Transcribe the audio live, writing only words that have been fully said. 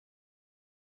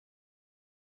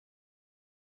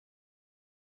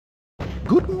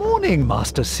Good morning,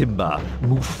 Master Simba.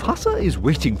 Mufasa is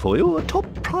waiting for you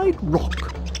atop Pride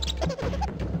Rock.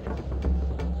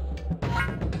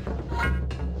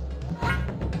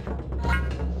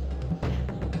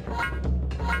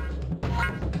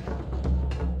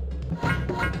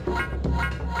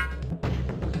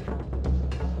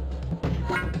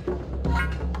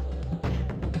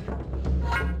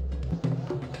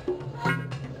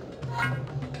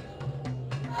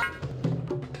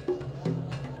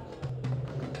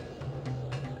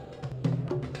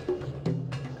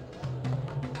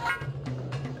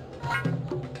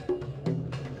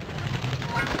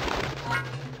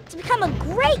 To become a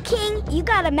great king, you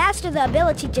gotta master the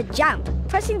ability to jump.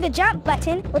 Pressing the jump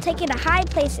button will take you to high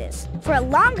places. For a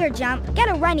longer jump, get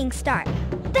a running start.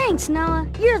 Thanks, Nala.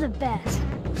 You're the best.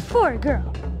 For a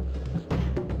girl.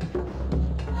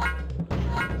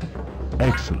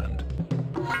 Excellent.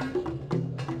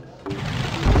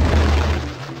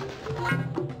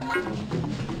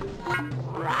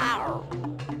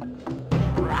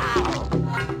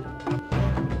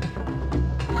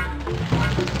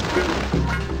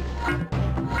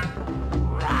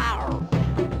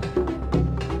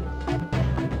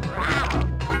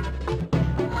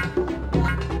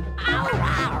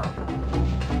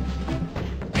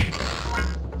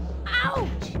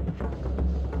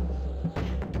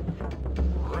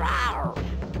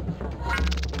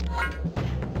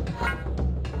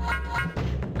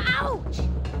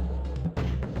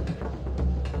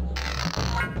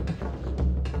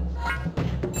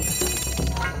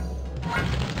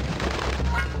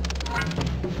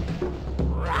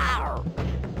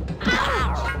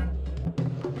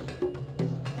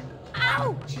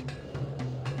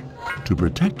 To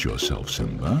protect yourself,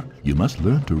 Simba, you must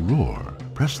learn to roar.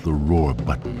 Press the roar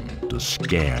button to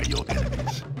scare your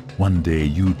enemies. One day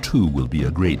you too will be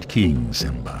a great king,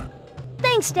 Simba.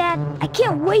 Thanks, Dad. I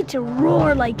can't wait to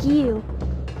roar like you.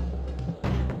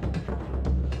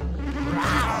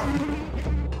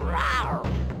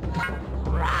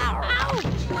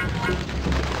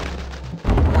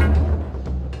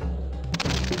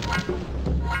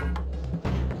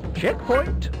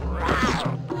 Checkpoint.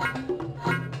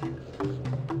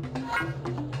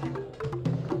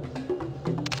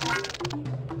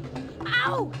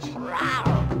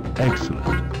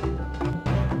 Excellent.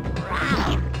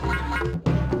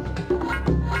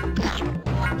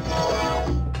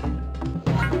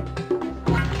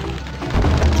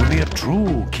 To be a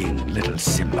true king, little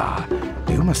Simba,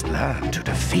 you must learn to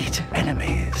defeat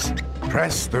enemies.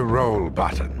 Press the roll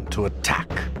button to attack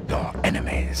your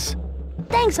enemies.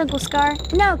 Thanks, Uncle Scar.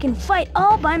 Now I can fight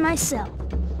all by myself.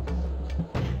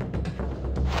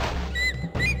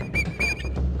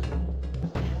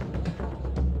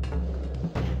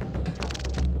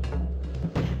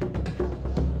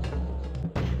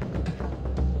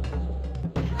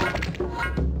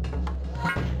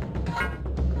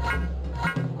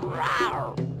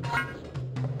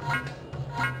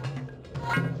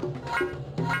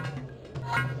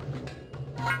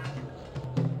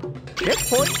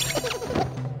 Checkpoint.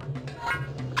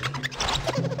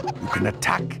 You can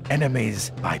attack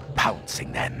enemies by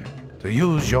pouncing them. To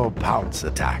use your pounce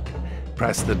attack,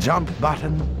 press the jump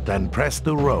button, then press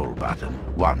the roll button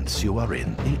once you are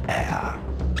in the air.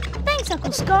 Thanks,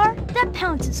 Uncle Scar. That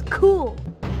pounce is cool.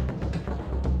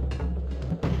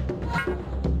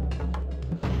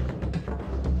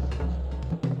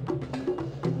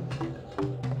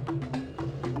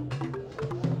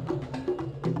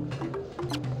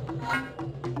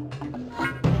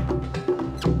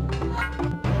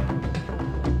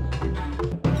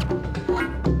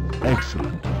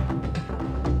 Excellent.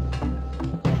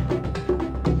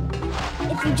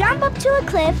 If you jump up to a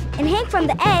cliff and hang from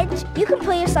the edge, you can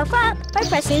pull yourself up by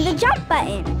pressing the jump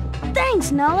button.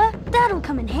 Thanks, Nala. That'll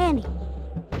come in handy.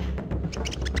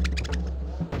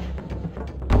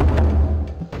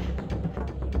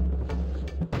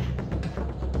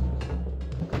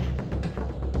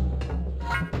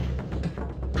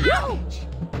 Ouch!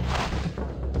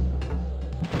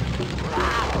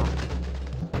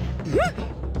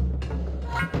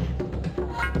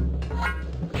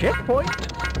 Checkpoint.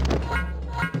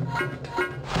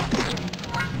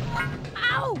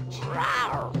 Ouch!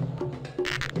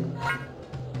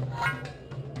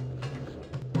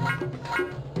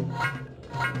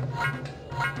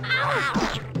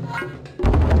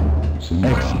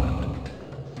 Excellent.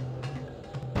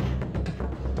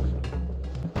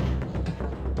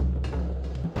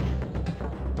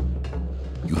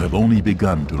 You have only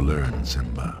begun to learn,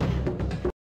 Simba.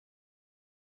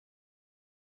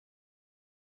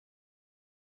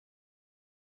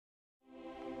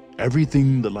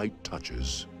 Everything the light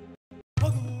touches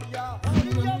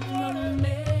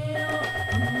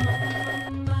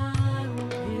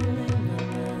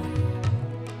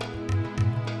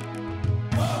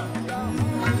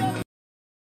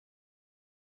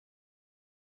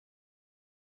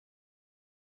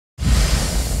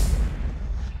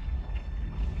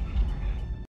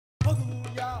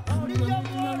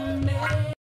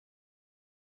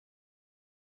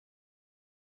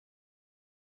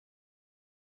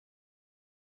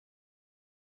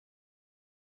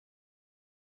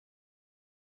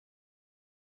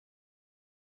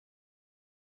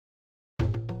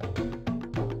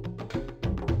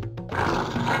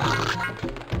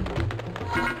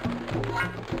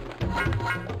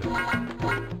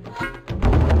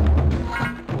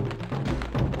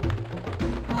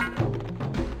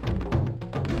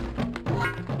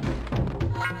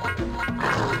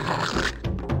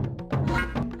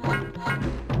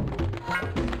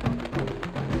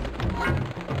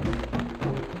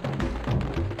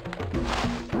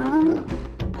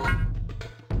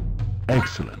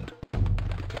Excellent.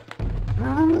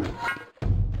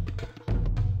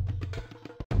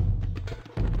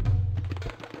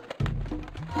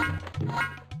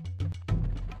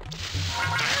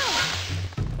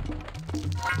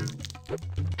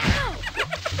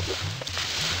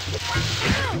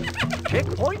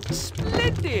 Checkpoint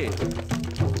splendid!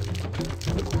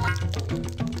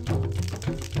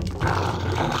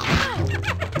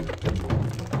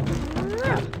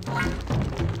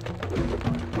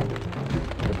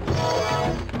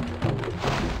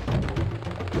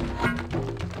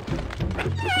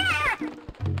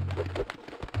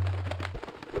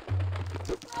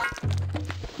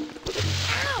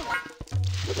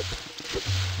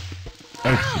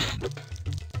 Excellent.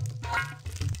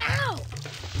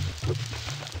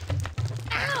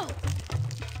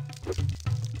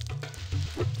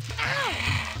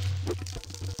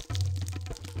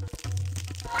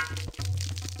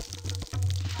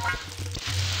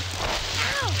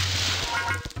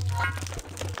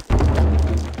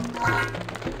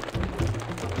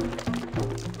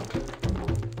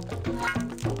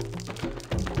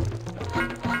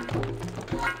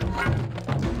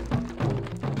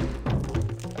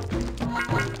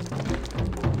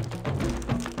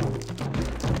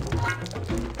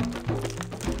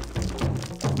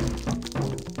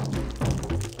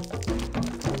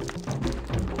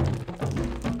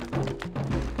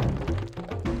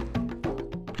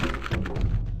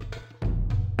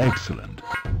 Excellent.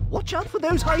 Watch out for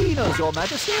those hyenas, Your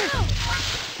Majesty!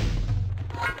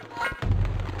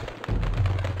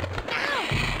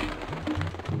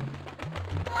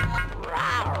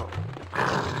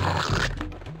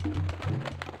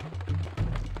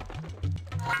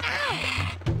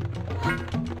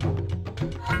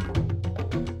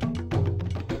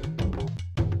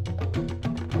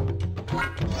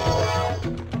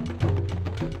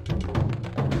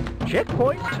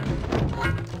 Checkpoint!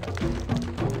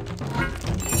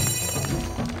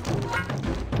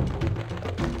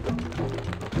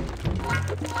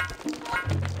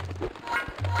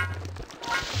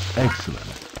 Excellent.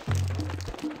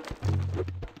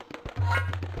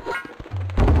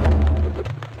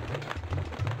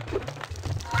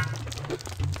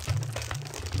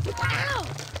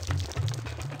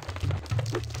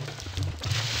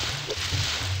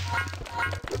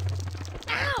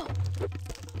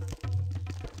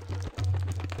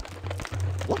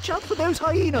 Watch out for those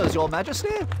hyenas, Your Majesty!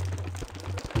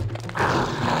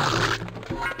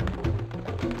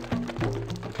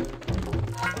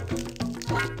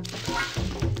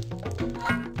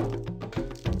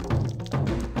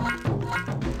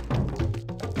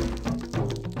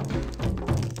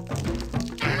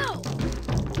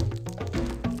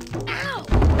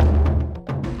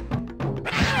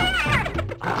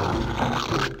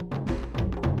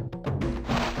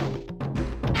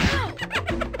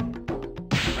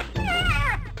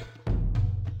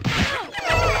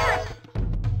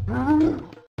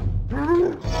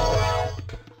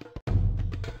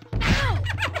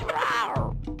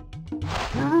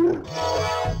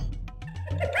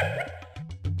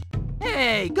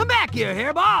 Hey, come back here,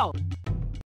 hairball!